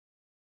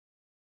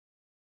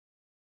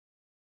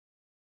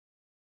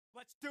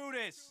Let's do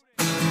this!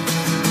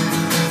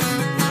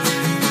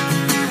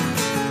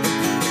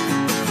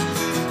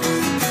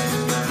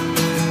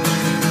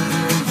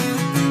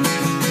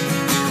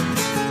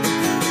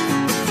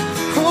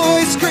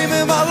 Always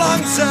screaming my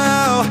lungs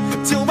out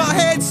till my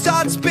head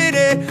starts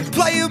spinning.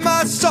 Playing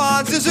my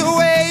songs is a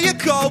way you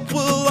cope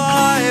with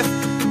life.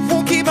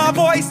 Won't keep my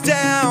voice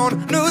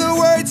down. Know the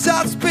words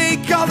I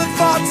speak, all the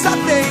thoughts I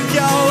think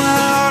out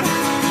loud.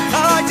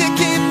 I like to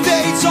keep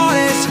things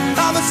honest.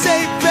 I'm a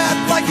safe bet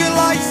like your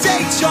life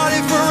takes on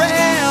it for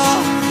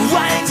real.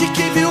 Why don't you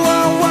keep your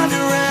world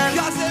wondering?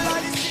 Cause the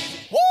light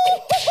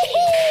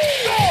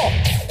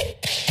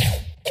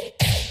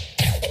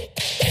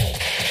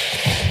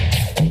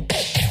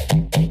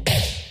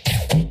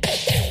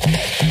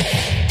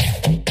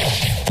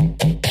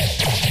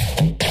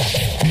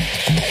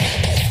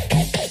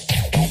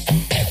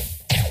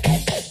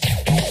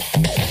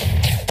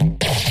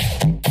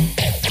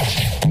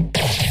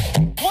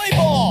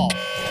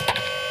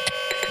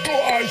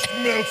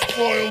is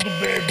spoiled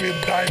baby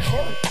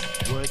diaper.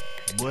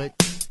 What?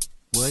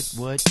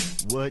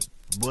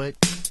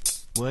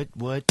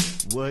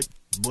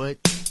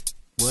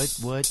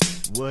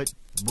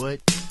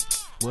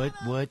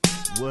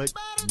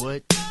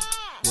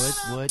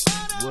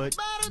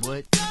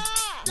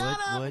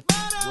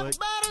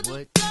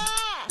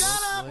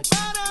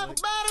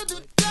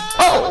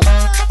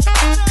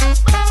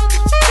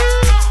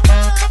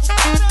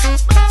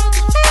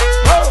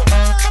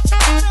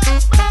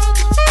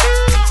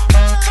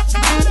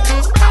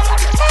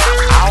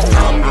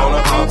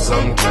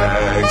 Some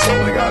tags,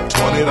 only got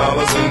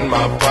 $20 in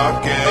my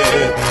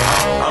pocket.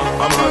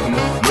 I'm hunting,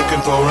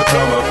 looking for a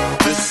come up.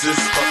 This is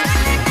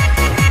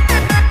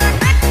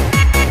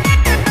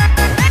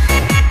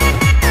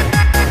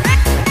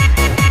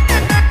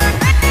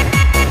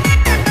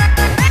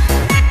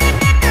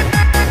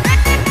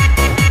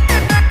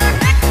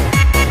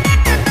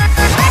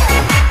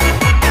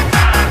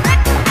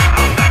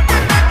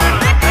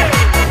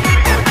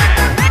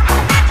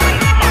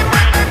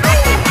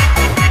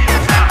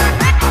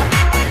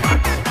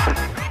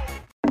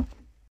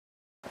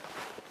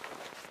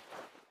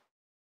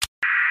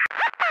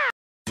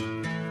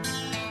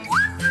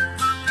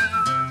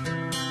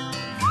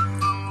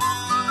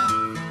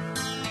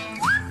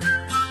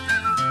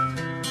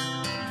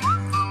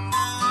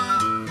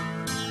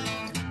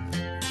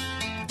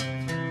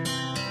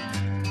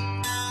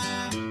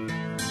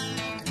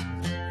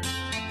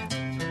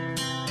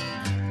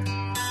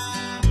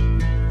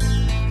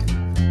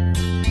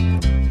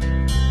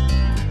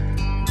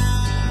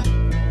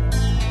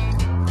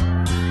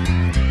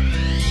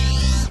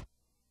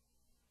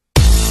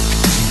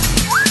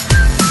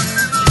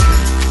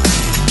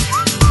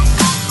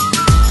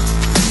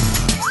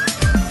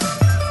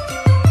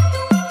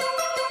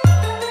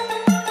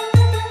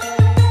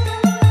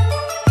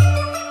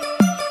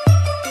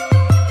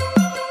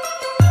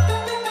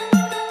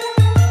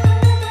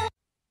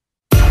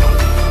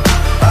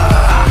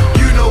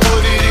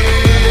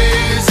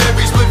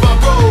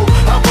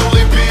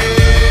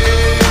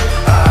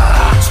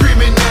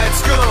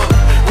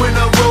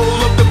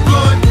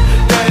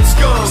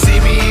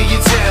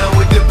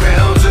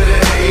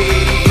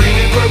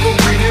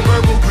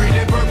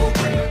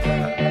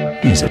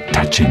is a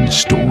touching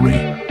story.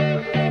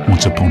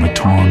 Once upon a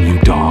time you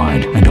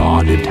died, and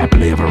I lived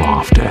happily ever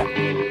after.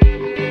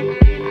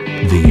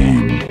 The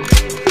end.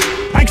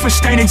 Thanks for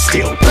standing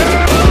still.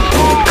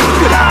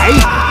 G'day!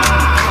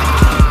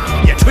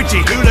 You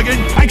twitchy hooligan.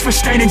 Thanks for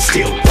standing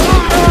still.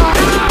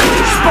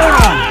 Spot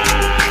on!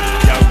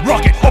 You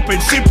rocket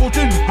hopping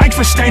simpleton. Thanks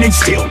for standing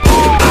still.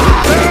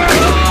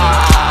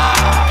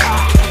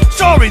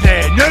 Sorry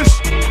there, nurse.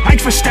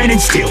 Thanks for standing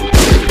still.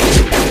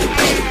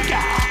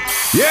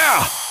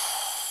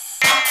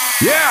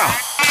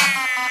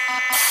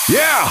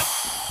 yeah,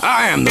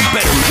 I am the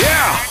better man.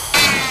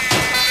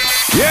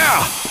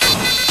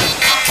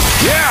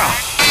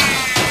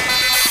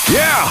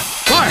 Yeah.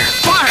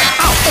 Fire!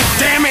 Oh,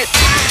 damn it!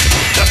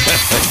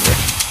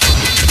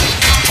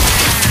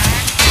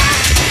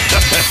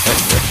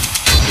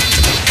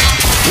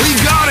 We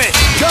got it!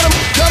 Gotta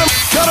move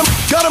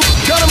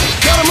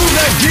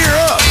that gear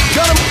up!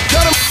 Gotta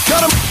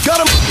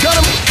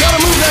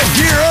move that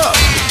gear up!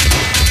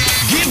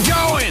 Get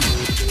going!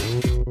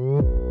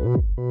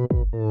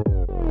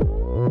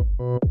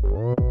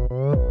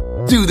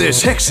 Do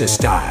this Texas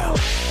style.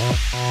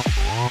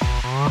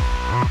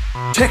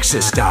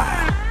 Texas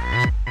style.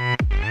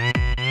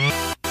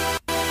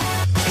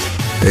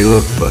 Hey,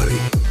 look, buddy.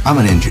 I'm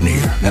an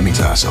engineer. That means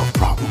I solve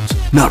problems.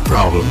 Not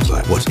problems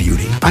like what's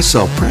beauty. I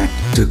solve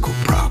practical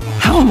problems.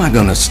 How am I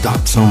gonna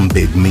stop some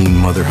big mean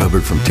mother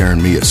hubbard from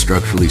tearing me a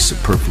structurally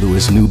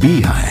superfluous new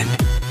behind?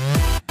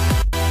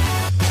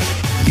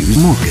 Use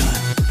more gun.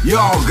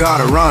 Y'all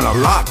gotta run a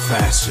lot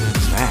faster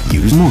than that.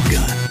 Use more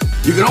gun.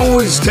 You can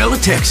always tell a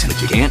Texan,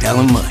 but you can't tell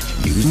him much.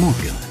 Use more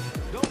gun.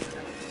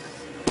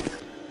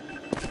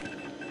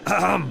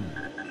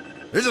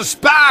 There's a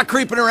spy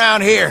creeping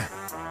around here.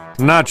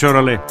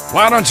 Naturally.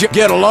 Why don't you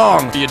get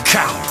along, you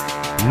coward?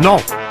 No.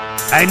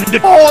 And the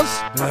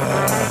pause.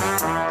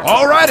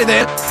 Alrighty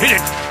then. Hit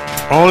it.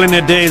 All in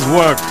a day's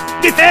work.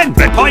 Defend!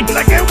 Point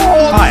like a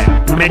wall! Fire!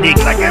 Medic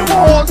like a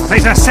wall!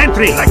 Place a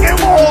sentry like a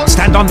wall!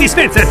 Stand on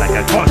defensive like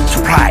a wall!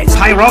 Surprise!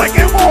 Pyro like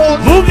a wall!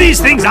 Move these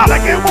things out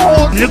like a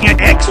wall! Look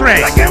at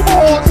X-ray like a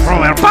wall!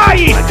 Throw a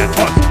body like a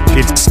wall!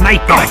 It's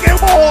sniper like a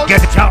wall!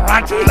 Get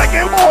karate like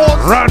a wall!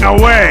 Run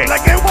away.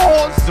 Like a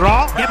wall!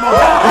 Draw. Get more!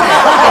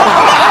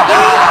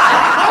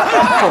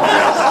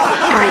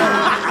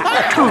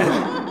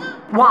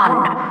 3, 2,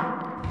 1.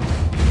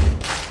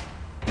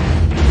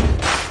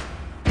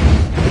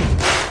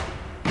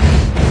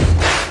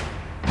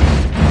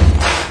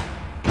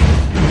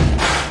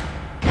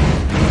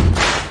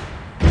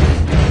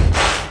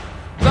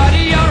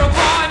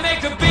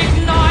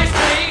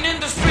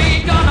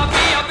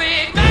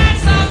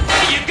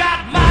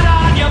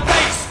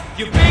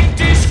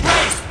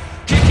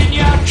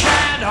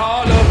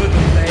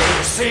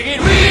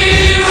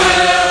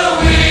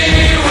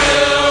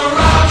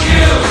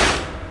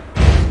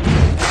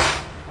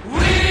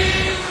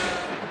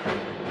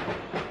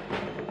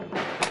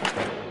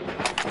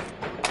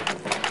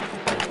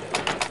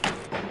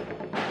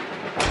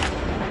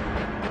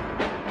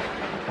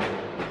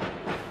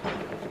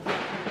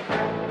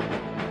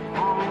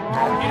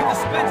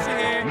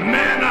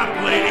 Man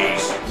up,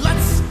 ladies!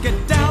 Let's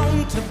get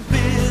down to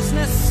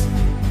business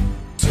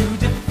to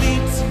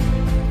defeat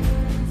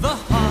the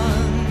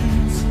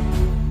Huns.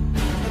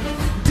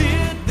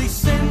 Did they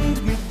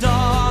send me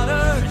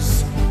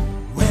daughters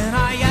when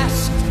I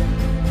asked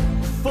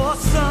for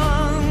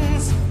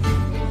sons?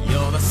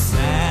 You're the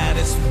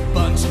saddest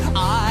bunch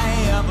I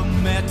ever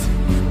met,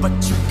 but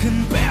you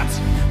can bet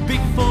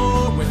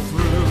before we're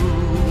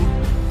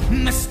through,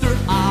 Mr.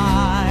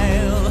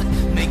 I'll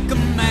make a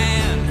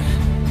man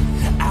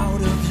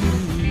out of you.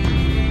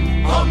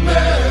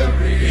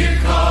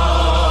 America,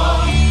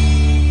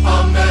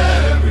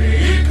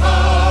 America,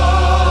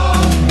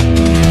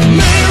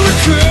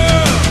 America,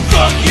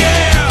 fuck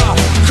yeah,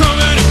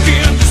 coming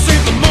again to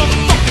save the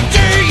motherfucking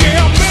day,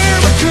 yeah,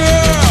 America,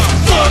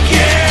 fuck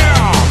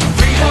yeah,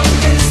 freedom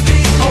is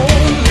the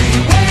only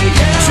way,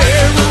 yeah.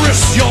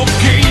 Terrorists, your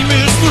game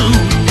is through,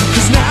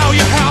 'cause now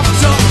you have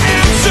to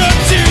answer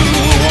to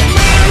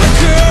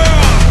America,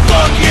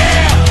 fuck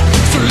yeah,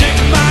 so lick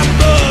my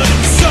blood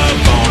and suck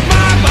on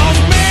my balls,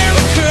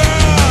 America,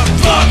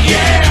 fuck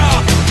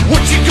yeah,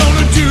 what you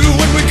gonna do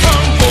when we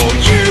come for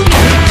you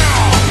now?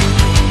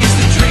 It's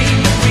the dream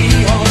that we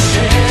all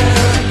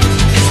share,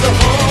 it's the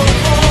hope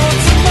for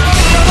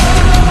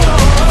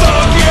tomorrow,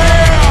 fuck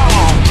yeah.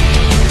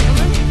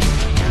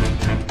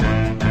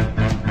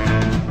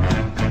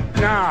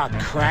 Ah,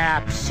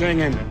 crap,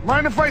 singing.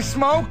 Mind if I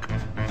smoke?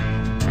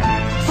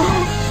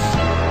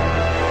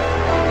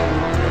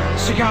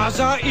 Cigars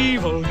are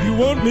evil, you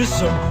won't miss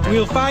them.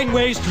 We'll find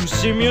ways to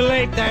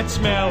simulate that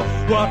smell.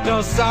 What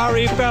a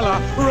sorry fella,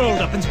 rolled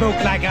up in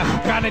smoke like a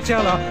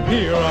panatella,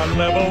 here on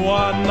level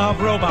 1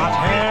 of robot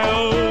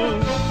hell.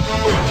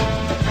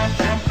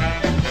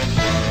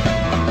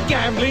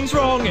 Gambling's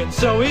wrong and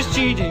so is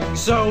cheating,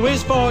 so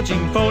is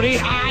forging phony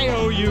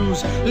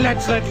IOUs.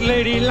 Let's let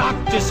Lady Luck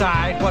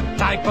decide what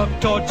type of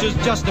torture's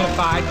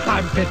justified.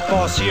 I'm pit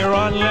boss here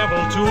on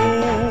level 2.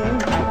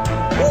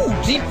 Ooh,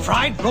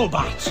 deep-fried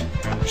robots.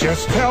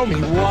 Just tell me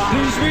why.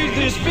 Please read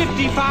this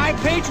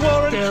 55-page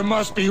warrant. There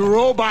must be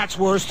robots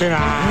worse than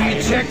I.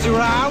 We checked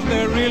around,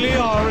 there really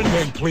aren't.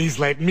 Then please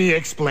let me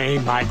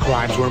explain my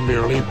crimes were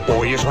merely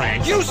boyish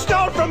ranks. You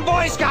stole from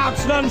Boy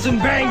Scouts, nuns, and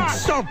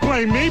banks. Don't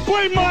blame me,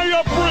 blame my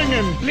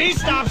upbringing.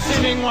 Please stop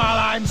singing while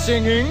I'm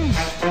singing.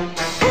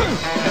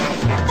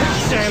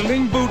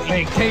 Selling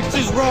bootleg tapes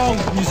is wrong.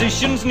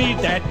 Musicians need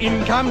that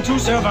income to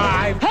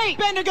survive. Hey,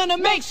 Ben, are gonna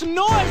make some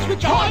noise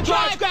with your hard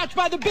drive scratched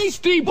by the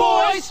Beastie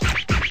Boys.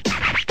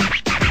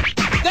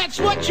 That's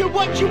what you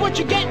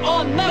get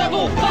on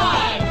level 5.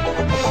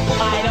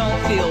 I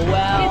don't feel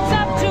well. It's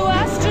up to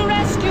us to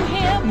rescue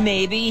him.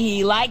 Maybe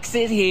he likes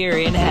it here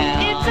in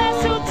hell. It's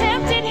us who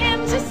tempted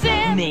him to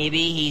sin.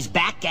 Maybe he's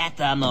back at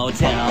the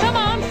motel. Come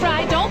on,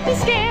 Fry, don't be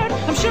scared.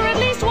 I'm sure at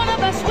least one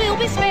of us will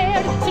be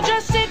spared. So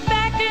just sit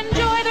back,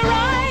 enjoy the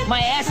ride. My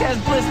ass has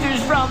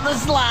blisters from the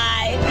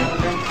slide.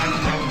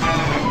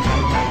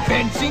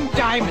 Fencing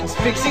diamonds,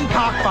 fixing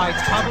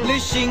cockfights,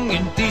 publishing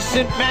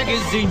indecent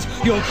magazines.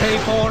 You'll pay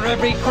for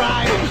every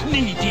crime.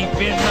 Knee deep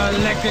in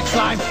electric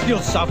slime.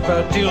 You'll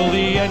suffer till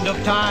the end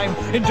of time,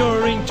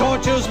 enduring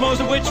tortures, most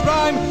of which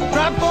rhyme.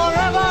 Trapped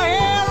forever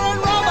here.